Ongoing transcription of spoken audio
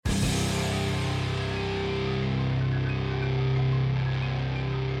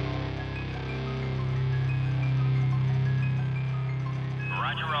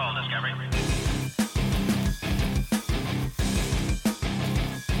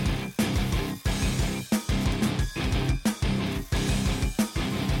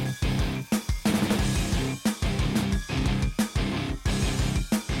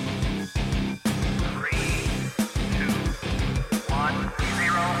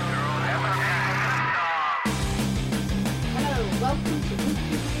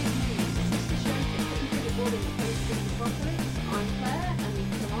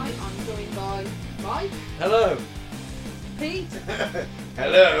Hello. Pete.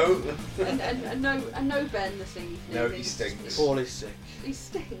 Hello. and no Ben this evening. No, he stinks. Paul is sick. He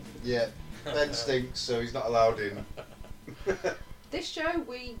stinks. Yeah, Ben stinks, so he's not allowed in. This show,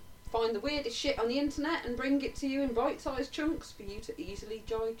 we find the weirdest shit on the internet and bring it to you in bite-sized chunks for you to easily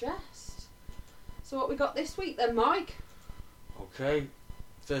digest. So what we got this week then, Mike? Okay.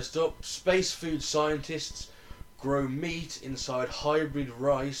 First up, space food scientists grow meat inside hybrid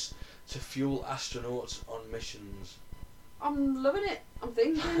rice to fuel astronauts on missions. I'm loving it. I'm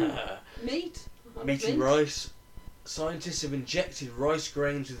thinking meat. Meaty rice. Scientists have injected rice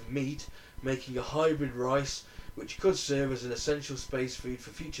grains with meat, making a hybrid rice which could serve as an essential space food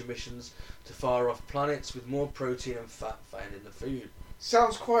for future missions to far-off planets with more protein and fat found in the food.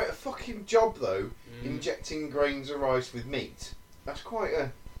 Sounds quite a fucking job though, injecting grains of rice with meat. That's quite a...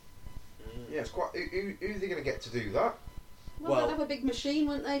 Yeah, it's quite... Who are they going to get to do that? Well, they'll have a big machine,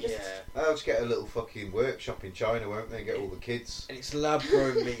 won't they? Yeah. They'll just get a little fucking workshop in China, won't they? Get all the kids. And it's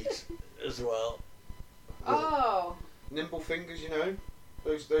lab-grown meat as well. Oh. Nimble fingers, you know.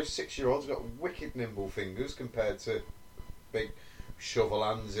 Those 6-year-olds have got wicked nimble fingers compared to big shovel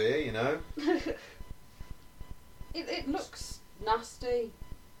hands here, you know. It looks nasty.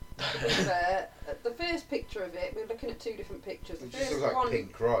 To be fair. The first picture of it, we're looking at two different pictures. It just looks like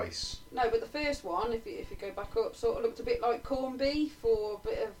pink rice. No, but the first one, if you go back up, sort of looked a bit like corned beef or a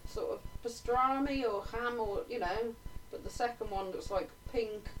bit of sort of pastrami or ham or, you know. But the second one looks like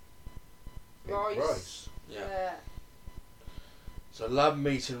pink rice. Yeah. So lab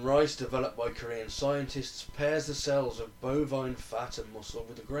meat and rice developed by Korean scientists pairs the cells of bovine fat and muscle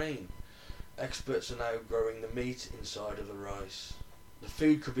with the grain. Experts are now growing the meat inside of the rice. The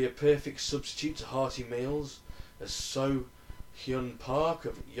food could be a perfect substitute to hearty meals, as So Hyun Park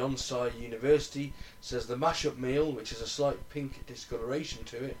of Yonsei University says the mash-up meal, which has a slight pink discoloration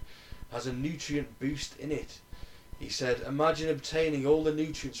to it, has a nutrient boost in it. He said, imagine obtaining all the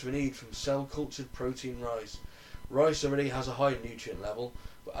nutrients we need from cell-cultured protein rice. Rice already has a high nutrient level,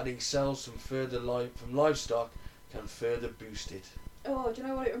 but adding cells from livestock can further boost it. Oh, do you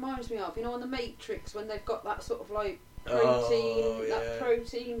know what it reminds me of? You know, on the Matrix, when they've got that sort of like that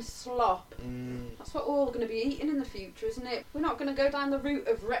protein slop. That's what we're all going to be eating in the future, isn't it? We're not going to go down the route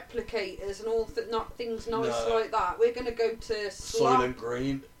of replicators and all not things nice like that. We're going to go to slop. Soylent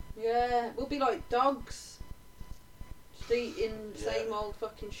Green. Yeah, we'll be like dogs, just eating the same old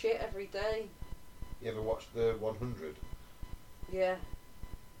fucking shit every day. You ever watched the 100? Yeah.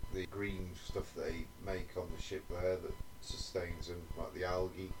 The green stuff they make on the ship there that sustains them, like the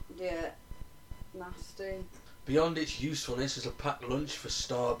algae. Yeah. Nasty. Beyond its usefulness as a packed lunch for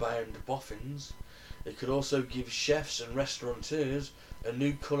star-bound boffins, it could also give chefs and restaurateurs a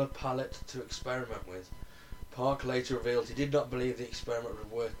new colour palette to experiment with. Park later revealed he did not believe the experiment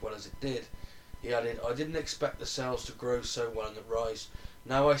would work well as it did. He added, I didn't expect the cells to grow so well in the rice.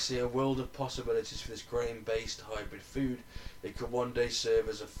 Now I see a world of possibilities for this grain-based hybrid food. It could one day serve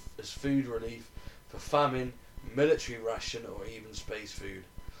as food relief for famine, military ration, or even space food.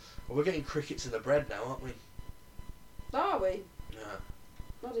 Well, we're getting crickets in the bread now, aren't we? Are we?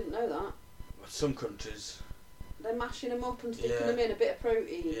 Yeah. I didn't know that. Some countries. They're mashing them up and sticking them in a bit of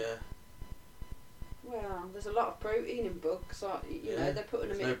protein. Yeah. Well, there's a lot of protein in bugs. So, you know, they're putting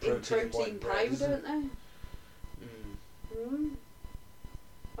them in protein bread, powder, aren't they?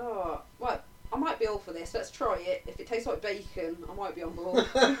 Oh, well, I might be all for this. Let's try it. If it tastes like bacon, I might be on board.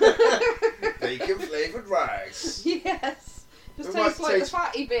 Bacon flavoured rice. Yes. Just tastes like the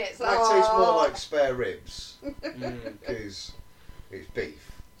fatty bits. It might taste more like spare ribs. Because it's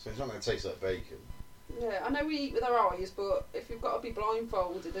beef. So it's not going to taste like bacon. Yeah, I know we eat with our eyes, but if you've got to be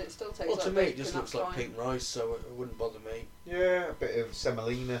blindfolded and it still tastes like bacon, to me it just looks like pink rice, so it wouldn't bother me. Yeah, a bit of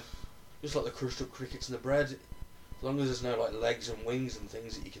semolina. Just like the crushed up crickets in the bread. As long as there's no like legs and wings and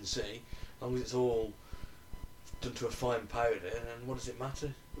things that you can see, as long as it's all done to a fine powder, then what does it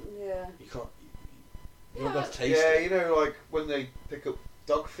matter? Yeah. You can't. You don't have to taste it. Yeah, you know, like when they pick up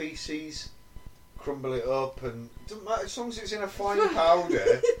dog feces, crumble it up, and it doesn't matter as long as it's in a fine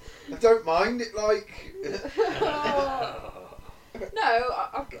powder. I don't mind it. Like. No,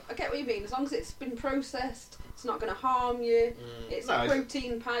 I get what you mean. As long as it's been processed, it's not going to harm you. It's a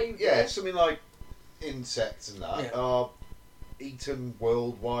protein powder. Yeah, something like insects and that are eaten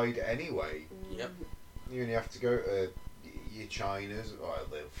worldwide anyway. Yep. You only have to go to your Chinas. Oh,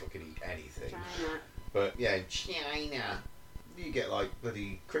 they'll fucking eat anything. China. But yeah, in China, you get like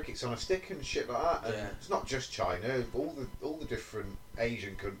bloody crickets on a stick and shit like that. And it's not just China. All the different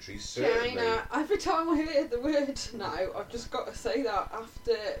Asian countries. Certainly. China. Every time I hear the word now, I've just got to say that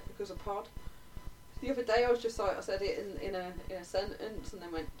after because of pod. The other day I was just like, I said it in a sentence and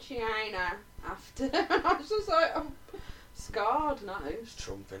then went China after. And I was just like, I'm scarred now. It's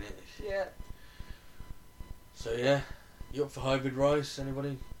Trump, innit? Yeah. So yeah, you up for hybrid rice?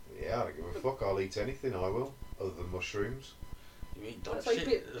 Anybody? Yeah, I don't give a fuck. I'll eat anything. I will, other than mushrooms. You eat dog That's like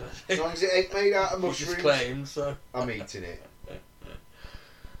shit. As long as it ain't made out of You mushrooms, just claim, so I'm eating it.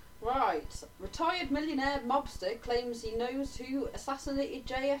 Right. Retired millionaire mobster claims he knows who assassinated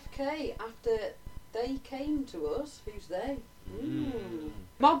JFK after they came to us. Who's they?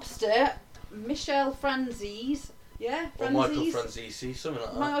 Mobster Michel Franzese. Yeah, or Michael Franzese, something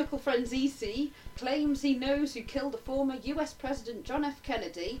like that. Michael Franzese claims he knows who killed the former US President John F.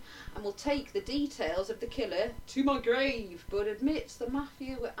 Kennedy and will take the details of the killer to my grave, but admits the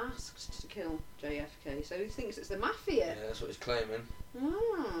mafia were asked to kill JFK. So he thinks it's the mafia. Yeah, that's what he's claiming.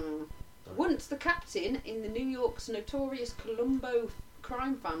 Ah. Once the captain in the New York's notorious Colombo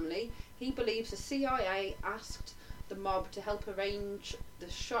crime family, he believes the CIA asked the mob to help arrange the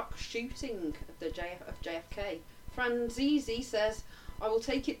shock shooting of JFK. Franzese says, I will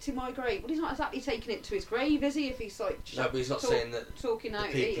take it to my grave. Well, he's not exactly taking it to his grave, is he? If he's like No, but he's not saying that talking the out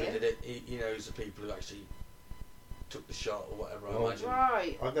people here. who did it, he knows the people who actually took the shot or whatever, I Oh, imagine.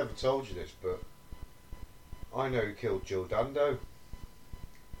 Right. I've never told you this, but I know who killed Jill Dando.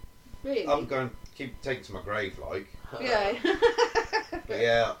 Really? I'm going to keep taking to my grave, like. Yeah. But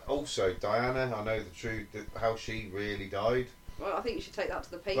yeah, also Diana, I know the truth, how she really died. Well, I think you should take that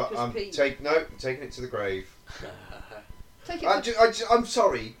to the papers, But I'm Pete. I'm taking it to the grave. Take it to I'm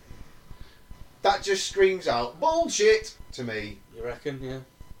sorry. That just screams out bullshit to me. You reckon? Yeah.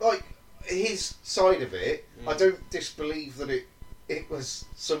 Like his side of it, I Mm. don't disbelieve that it was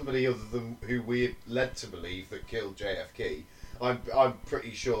somebody other than who we're led to believe that killed JFK. I'm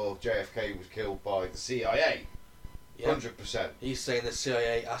pretty sure JFK was killed by the CIA. Yeah. 100%. He's saying the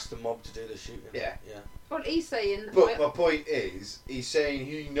CIA asked the mob to do the shooting. Yeah. Yeah. Well, he's saying. But my point is, he's saying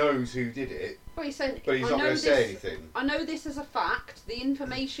he knows who did it, Well, he's saying. but he's not going to say anything. I know this as a fact. The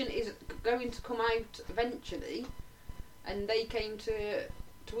information is going to come out eventually, and they came to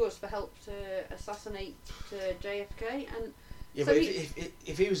us for help to assassinate JFK. And Yeah, so but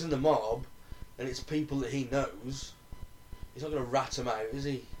if he was in the mob, and it's people that he knows, he's not going to rat them out, is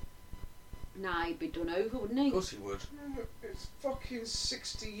he? nah, he'd be done over, wouldn't Of he? course he would. No, it's fucking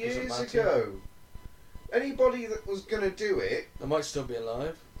 60 Doesn't years matter. ago. Anybody that was going to do it, They might still be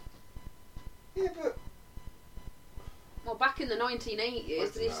alive. yeah, but Well, back in the 1980s, I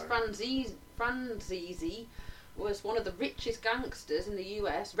this don't know. Franzese was one of the richest gangsters in the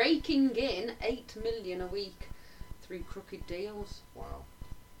US, raking in $8 million a week through crooked deals. wow,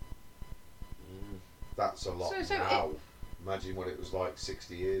 that's a lot So now. Imagine what it was like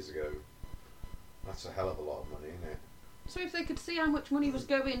 60 years ago. That's a hell of a lot of money, isn't it? So if they could see how much money was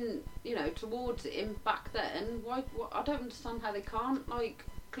going, towards him back then, why? I don't understand how they can't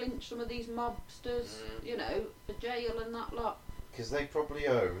clinch some of these mobsters, for jail and that lot. Because they probably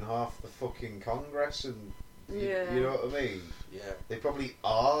own half the fucking Congress, and Yeah. you know what I mean. Yeah. They probably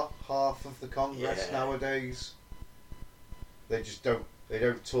are half of the Congress Yeah. nowadays. They just don't. They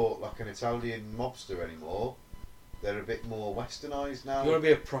don't talk like an Italian mobster anymore. They're a bit more westernised now. If you want to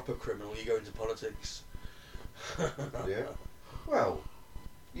be a proper criminal, you go into politics. Yeah. Well,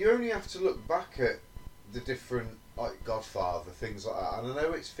 you only have to look back at the different, like Godfather, things like that. And I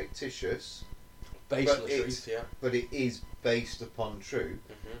know it's fictitious, Based But on the it's- truth, yeah. but it is based upon truth.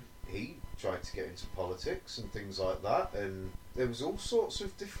 Mm-hmm. He tried to get into politics and things like that, and there was all sorts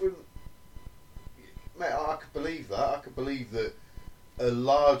of different. Mate, I could believe that. I could believe that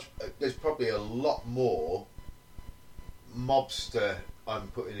there's probably a lot more mobster. I'm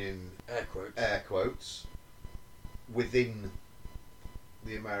putting in Air quotes. within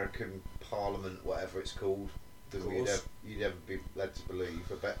the American Parliament, whatever it's called, than you'd ever be led to believe.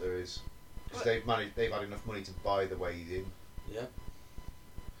 I bet there is, because they've had enough money to buy the way in. Yeah.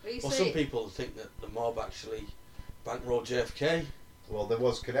 But you Well, see, some people think that the mob actually bankrolled JFK. Well, there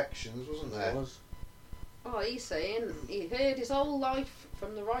was connections, wasn't there? There was. oh, he's saying he heard his whole life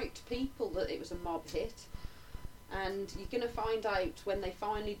from the right people that it was a mob hit. And you're going to find out when they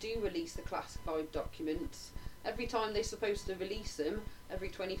finally do release the classified documents. Every time they're supposed to release them, every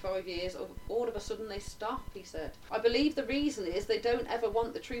 25 years, all of a sudden they stop, he said. I believe the reason is they don't ever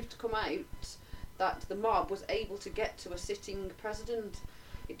want the truth to come out that the mob was able to get to a sitting president.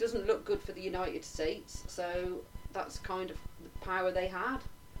 It doesn't look good for the United States, so that's kind of the power they had.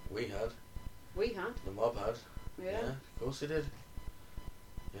 We had. We had. The mob had. Yeah. Of course it did.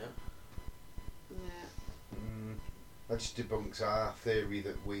 Yeah. Yeah. That just debunks our theory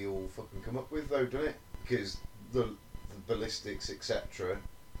that we all fucking come up with, though, doesn't it? Because the ballistics, etc.,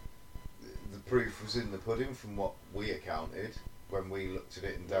 the proof was in the pudding from what we accounted when we looked at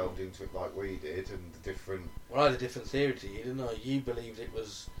it and delved into it like we did, and the different... Well, I had a different theory to you, didn't I? You believed it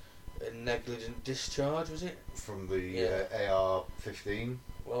was a negligent discharge, was it? From the AR-15.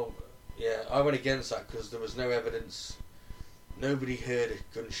 Well, yeah, I went against that because there was no evidence. Nobody heard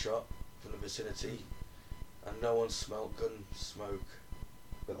a gunshot from the vicinity, and no one smelt gun smoke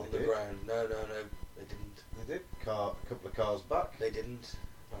But on they the did. ground. No, they didn't. They did. A couple of cars back. They didn't,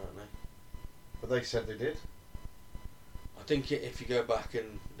 apparently. But they said they did. I think if you go back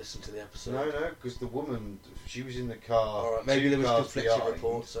and listen to the episode... No, because the woman, she was in the car. Alright, maybe 2 there was cars conflicting behind,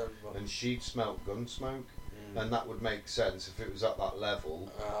 reports then. But, and she'd smelt gun smoke, mm. and that would make sense if it was at that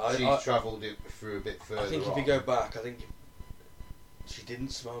level. I She's travelled it through a bit further. I think if you on. go back, I think she didn't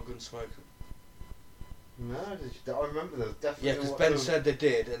smell gun smoke. No, I remember there was definitely. Yeah, because Ben said they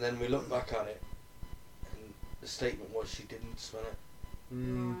did, and then we looked back at it, and the statement was she didn't smell it.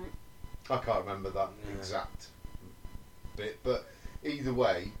 Mm, Right. I can't remember that Yeah. exact bit, but either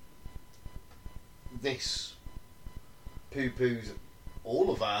way, this poo-poos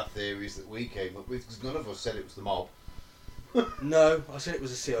all of our theories that we came up with, because none of us said it was the mob. No, I said it was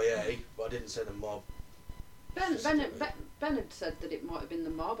the CIA, but I didn't say the mob. Ben had said that it might have been the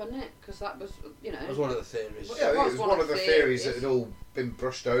mob, hadn't it? Because that was, you know. That was one of the theories. Well, Yeah, It it was was one one of of the the theories that theories. had all been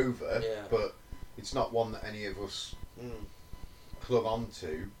brushed over, Yeah. but it's not one that any of us Mm. clung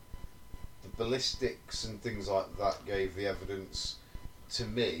onto. The ballistics and things like that gave the evidence to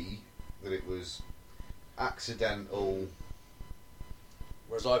me that it was accidental.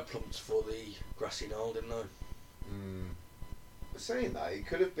 Whereas I plumped for the grassy knoll, didn't I? Saying that, it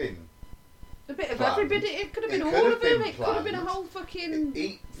could have been. A bit of planned. everybody. It could have been It all could have of them. been It could have been a planned. whole fucking.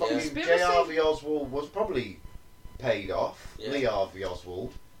 Fucking Conspiracy. J. Harvey Oswald was probably paid off. Yeah. Lee Harvey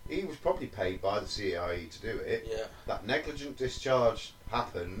Oswald. He was probably paid by the CIA to do it. Yeah, That negligent discharge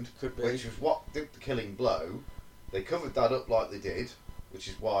happened, could be. which was what did the killing blow. They covered that up like they did, which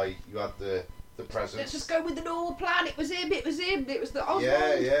is why you had the presence. Let's just go with the normal plan. It was him. It was him. It was the Oswald.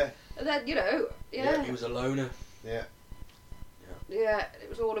 Yeah. And then yeah. He was a loner. Yeah. Yeah, it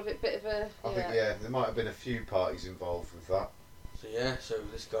was all of it. Bit of a. I think there might have been a few parties involved with that, So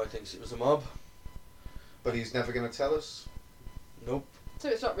this guy thinks it was a mob. but he's never going to tell us. Nope. So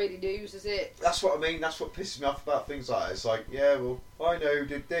it's not really news, is it? That's what I mean. That's what pisses me off about things like that. It's like, yeah, well, I know who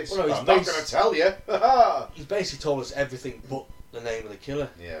did this. Well, no, but he's I'm not bas- going to tell you. Ha He's basically told us everything but the name of the killer.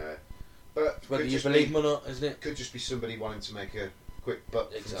 Yeah, but It's whether could you just believe be- him or not, isn't it? Could just be somebody wanting to make a quick buck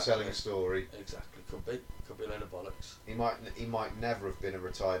from Exactly. selling a story. Exactly. Could be. Could be a load of bollocks. He might never have been a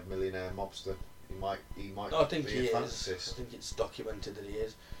retired millionaire mobster. He might No, I think be he a is. I fantasist. think it's documented that he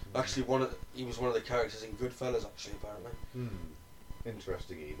is. Actually, he was one of the characters in Goodfellas. Actually, apparently.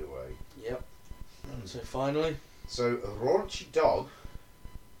 Interesting either way. Yep. So finally, So a raunchy dog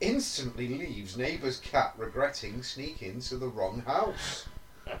instantly leaves neighbour's cat regretting sneaking to the wrong house.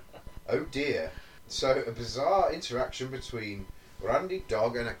 Oh dear. So a bizarre interaction between Randy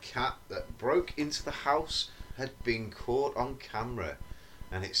dog and a cat that broke into the house had been caught on camera,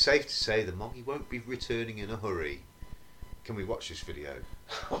 and it's safe to say the moggy won't be returning in a hurry. Can we watch this video?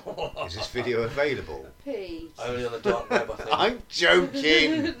 Is this video available? Pete. only on the dark web, I think. I'm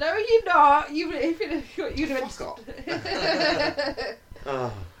joking. No, you're not. You'd have Fuck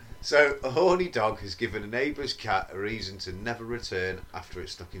Oh. So, a horny dog has given a neighbour's cat a reason to never return after it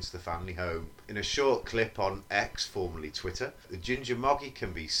snuck into the family home. In a short clip on X, formerly Twitter, the ginger moggy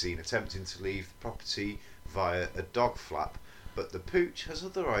can be seen attempting to leave the property via a dog flap, but the pooch has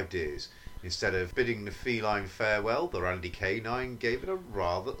other ideas. Instead of bidding the feline farewell, the Randy canine gave it a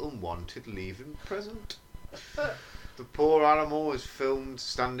rather unwanted leaving present. The poor animal is filmed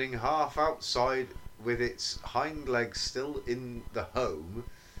standing half outside with its hind legs still in the home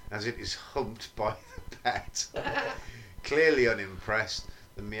as it is humped by the pet. Clearly unimpressed,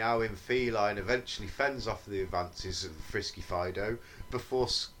 the meowing feline eventually fends off the advances of the frisky Fido before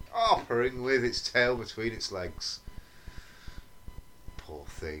scarpering with its tail between its legs. Poor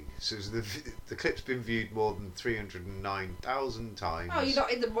thing. So the clip's been viewed more than 309,000 times. Oh, you're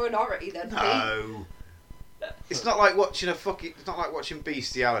not in the minority then, Pete. No. It's not like watching It's not like watching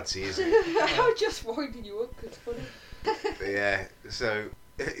bestiality, is it? I'm just winding you up 'cause it's funny. But yeah. So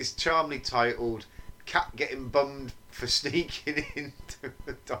it's charmingly titled "Cat Getting Bummed for Sneaking into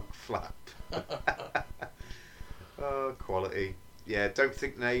a Dog Flap." Oh, quality. Yeah, don't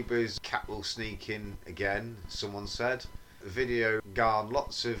think neighbours' cat will sneak in again, someone said. The video garnered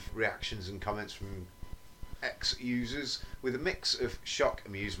lots of reactions and comments from X users with a mix of shock,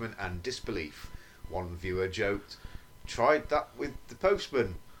 amusement and disbelief. One viewer joked, "Tried that with the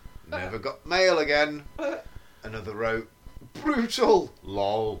postman. Never got mail again." Another wrote, "Brutal,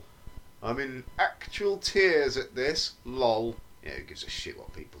 lol." I'm in actual tears at this. Lol. Yeah, who gives a shit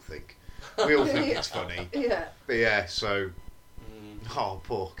what people think? We all think it's funny. Yeah. But yeah, so... Oh,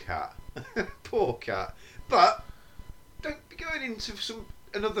 poor cat. Poor cat. But, don't be going into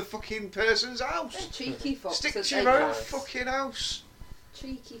another fucking person's house. They're cheeky foxes. Stick to your own fucking house.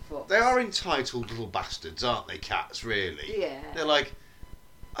 Cheeky fox. They are entitled little bastards, aren't they, cats, really? Yeah. They're like,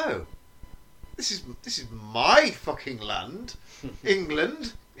 oh, this is my fucking land.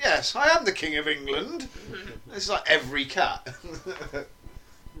 England. Yes, I am the King of England. It's like every cat.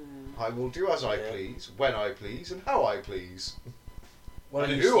 I will do as I please, when I please, and how I please.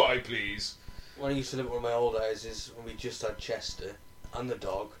 And who I please. When I used to live at one of my old houses, when we just had Chester and the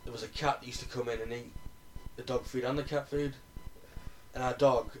dog, there was a cat that used to come in and eat the dog food and the cat food. And our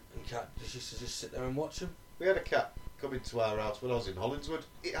dog and cat just used to just sit there and watch them. We had a cat come into our house when I was in Hollingswood.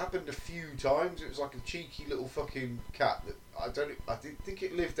 It happened a few times. It was like a cheeky little fucking cat that I didn't think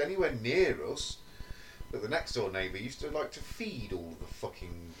it lived anywhere near us. But the next door neighbour used to like to feed all the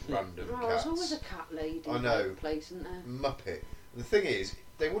fucking random cats. There's always a cat lady I know. in the place, isn't there? Muppet. And the thing is,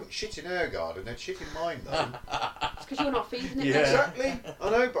 they wouldn't shit in her garden, they'd shit in mine though. It's because you're not feeding it. Yeah. Exactly. I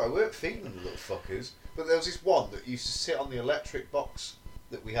know, but I weren't feeding the little fuckers. But there was this one that used to sit on the electric box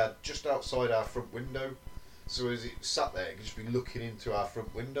that we had just outside our front window. So as it sat there, it could just be looking into our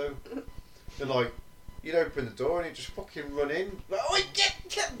front window. And like, you'd open the door and he'd just fucking run in. Like, oh, get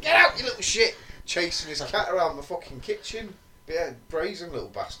out, you little shit! Chasing his cat around the fucking kitchen. But yeah, brazen little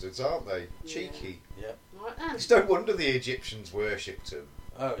bastards, aren't they? Cheeky. Yeah. Right then. It's no wonder the Egyptians worshipped him.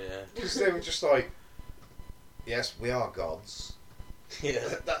 Oh yeah. Because they were just like, yes, we are gods. Yeah.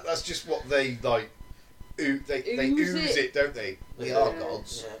 That's just what they like. They ooze it, don't they? We Yeah. are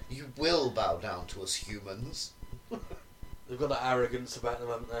gods. Yeah. You will bow down to us humans. They've got that arrogance about them,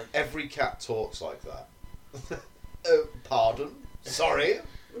 haven't they? Every cat talks like that. Pardon? Sorry?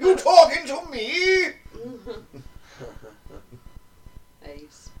 You talking to me?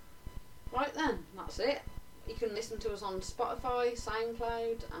 Ace. Right then, that's it. You can listen to us on Spotify,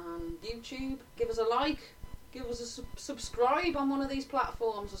 SoundCloud and YouTube. Give us a like. Give us a subscribe on one of these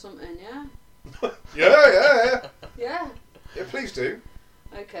platforms or something, yeah? Yeah. Yeah. Yeah, please do.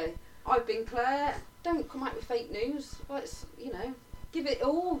 Okay. I've been Claire. Don't come out with fake news. Let's, give it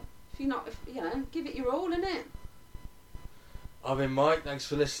all. Give it your all, innit? I've been Mike, thanks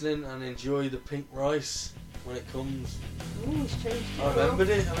for listening and enjoy the pink rice when it comes. Ooh, it's changed. I remembered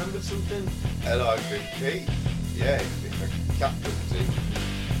it, I remembered something. L-I-V-P. Yeah, if a cat comes in,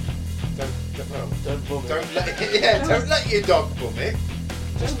 Don't bum it. Don't let your dog bum it.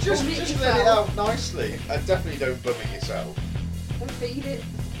 Just bum it let it yourself. out nicely, and definitely don't bum it yourself Don't feed it.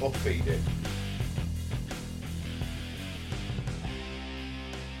 or feed it.